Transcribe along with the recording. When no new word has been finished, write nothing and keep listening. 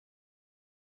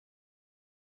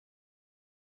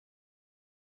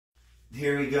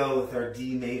Here we go with our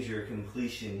D major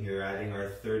completion here, adding our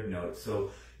third note.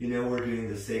 So, we're doing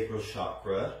the sacral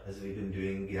chakra, as we've been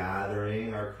doing,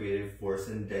 gathering our creative force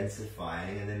and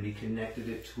densifying, and then we connected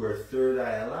it to our third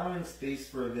eye, allowing space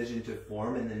for a vision to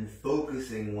form, and then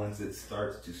focusing once it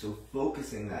starts to. So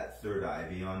focusing that third eye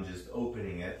beyond just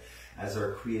opening it as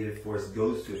our creative force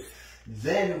goes to it.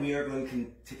 Then we are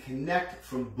going to connect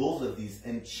from both of these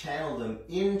and channel them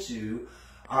into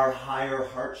our higher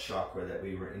heart chakra that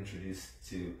we were introduced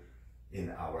to in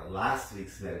our last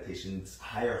week's meditation. This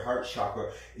higher heart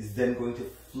chakra is then going to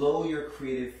flow your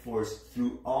creative force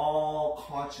through all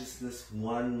consciousness,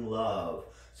 one love,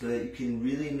 so that you can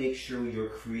really make sure your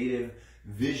creative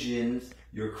visions,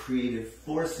 your creative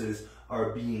forces are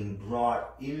being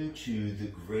brought into the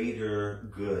greater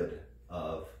good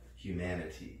of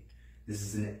humanity. This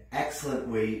is an excellent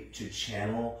way to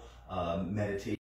channel meditation.